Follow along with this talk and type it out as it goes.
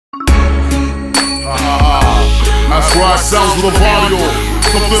right, sounds of the barrio.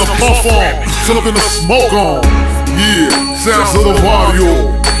 Something to puff on, something to smoke on. Yeah, sounds of the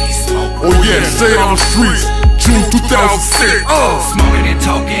barrio. Oh yeah, say it on the streets. June 2006. Smoking and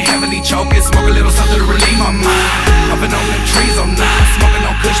talking, heavily choking. Smoke a little something to relieve my mind. Huffing on them trees, I'm not smoking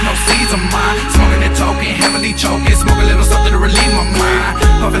no kush, no seeds of mine. Smoking and talking, heavily choking. Smoke a little something to relieve my mind.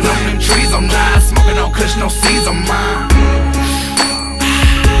 Huffing on them trees, I'm not smoking no kush, no seeds of mine.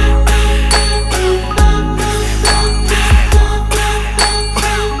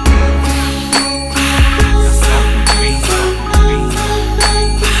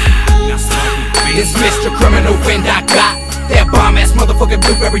 It's Mr. Criminal and I got that bomb-ass motherfucking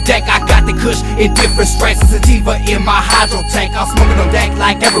blueberry deck. I got the kush in different strains, sativa in my hydro tank. I'm smoking on deck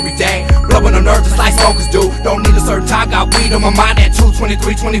like every day, blowing on nerves just like smokers do. Don't need a certain time, got weed on my mind at 2,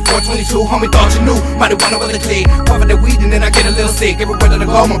 23, 24, 22. Homie thought you knew, might wanna with a click. Puffin' the weed and then I get a little sick. Everywhere that I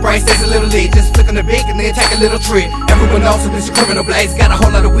go, my brain stays a little lit. Just flick on the beak and then take a little trip. Everyone knows I'm Mr. Criminal Blaze. Got a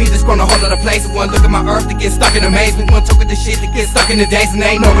whole lot of weed that's grown a whole lot of places. One look at my earth to get stuck in amazement. One took at the shit to get stuck in the days. And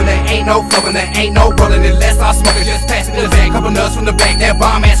they ain't no when there ain't no flowing, there ain't no rolling unless I smoke it. Just pass me the bag, couple nuts from the bank. That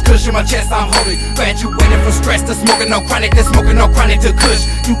bomb ass kush in my chest, I'm holding. Graduated from stress to smoking no chronic, to smoking no chronic to kush.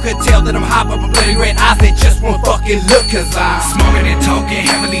 You could tell that I'm hot, but my bloody red eyes, they just won't fucking look. Cause I'm smoking and talking,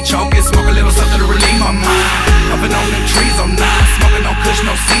 heavily choking. Smoke a little something to relieve my mind. Huffing on them trees, I'm not smoking no kush,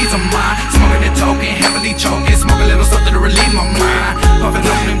 no seeds of mine. Smoking and talking, heavily choking. Smoke a little something to relieve my mind. Huffing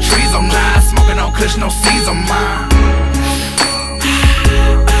on them trees, I'm not smoking no kush, no seeds of mine.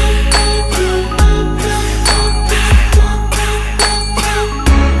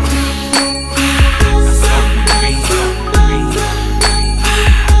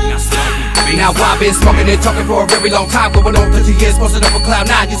 Now I've been smoking and talking for a very long time, going on 30 years, posted up a cloud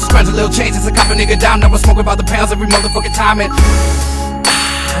 9. Used to scratch a little changes and cop a nigga down. Now I'm smoking by the pounds every motherfucking time. And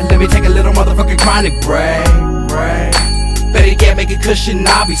let me take a little motherfucking chronic break. Better get make it cushion,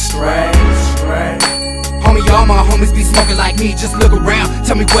 I'll be straight. Homie, all my homies be smoking like me. Just look around,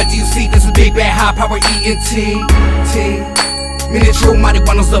 tell me what do you see? This is big bad high power ENT. Me the true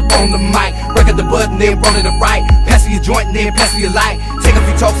marijuana's up on the mic. Break up the bud and then roll it up right. Pass me a joint and then pass me a light. Take a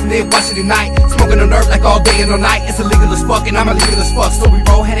few talks and then watch it at night. Smoking on earth like all day and all night. It's illegal as fuck and I'm illegal as fuck. So we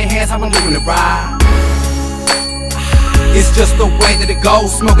roll hand in hands, I'm living it right. It's just the way that it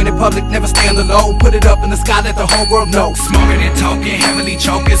goes. Smoking in public, never stay on the low. Put it up in the sky, let the whole world know. Smoking and talking, heavily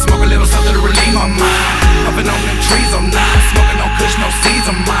choking. Smoke a little something to relieve my mind. Huffing on them trees, I'm not smoking no kush, no seeds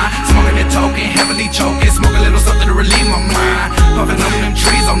of mine. Smoking and talking, heavily choking. Smoke a little something to relieve my mind. Huffing on them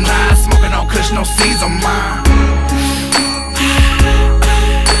trees, I'm not smoking no kush, no seeds of mine.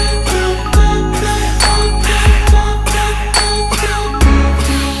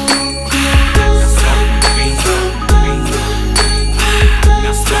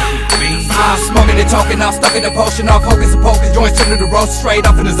 Smoking and talking, I'm stuck in the potion. Off hocus and pocus, joints turning to roast. Straight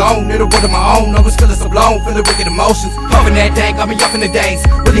off in the zone, in the wood of my own. Always feeling so blown, feeling wicked emotions. Puffing that dank, got me up in the days.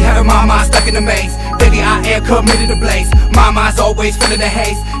 Really having my mind stuck in the maze. Daily I am committed to blaze. My mind's always feeling the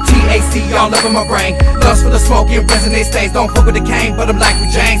haze. TAC all up in my brain. Lust for the smoke and resonate stays. Don't fuck with the cane, but I'm like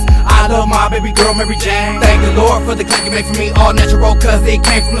with James. I love my baby girl, Mary Jane. Thank the Lord for the click you made for me. All natural, cause it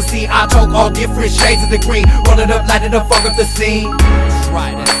came from the sea. I took all different shades of the green. Roll it up, light it up, fuck up the scene. That's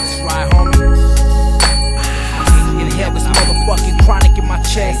right, homie. With some motherfucking chronic in my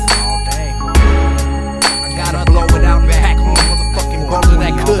chest.